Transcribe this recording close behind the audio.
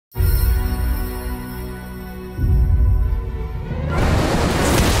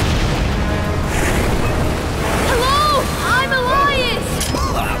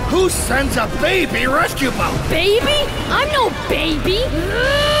sends a baby rescue boat. Baby? I'm no baby.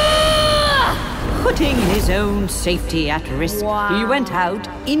 Putting his own safety at risk, he went out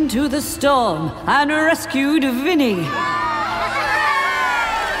into the storm and rescued Vinny.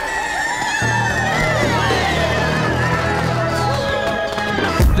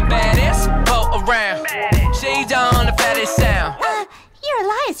 The baddest boat around. She's on the fattest sound. You're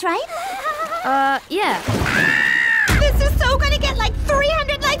Elias, right? Yeah. This is so gonna get like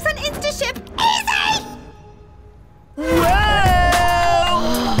 300 likes on InstaShip. Easy!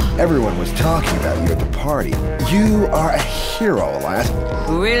 Everyone was talking about you at the party. You are a hero, Elias.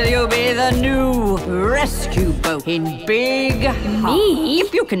 Will you be the new rescue boat in Big Harbor? Me?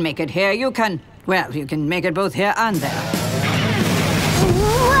 If you can make it here, you can... Well, you can make it both here and there.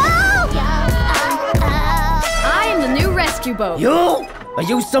 I am the new rescue boat. You? Are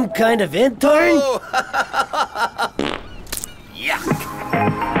you some kind of intern? Yuck.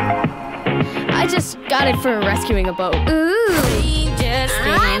 I just got it for rescuing a boat. Ooh.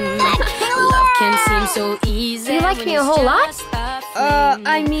 Love can seem so easy. You like me a whole lot?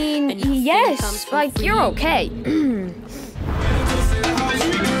 I mean, yes. Like, you're okay.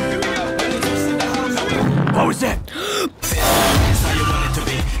 What was that?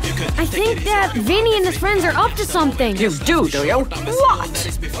 I think that Vinny and his friends are up to something. You do you?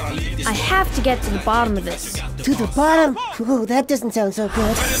 What? I have to get to the bottom of this. To the bottom? Ooh, that doesn't sound so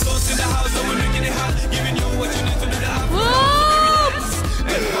good.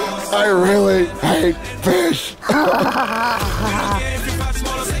 I really hate fish.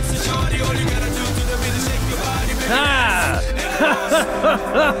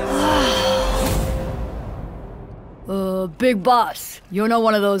 Big boss, you're not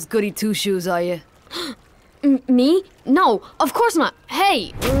one of those goody two-shoes, are you? Me? No, of course not.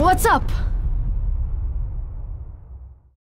 Hey, what's up?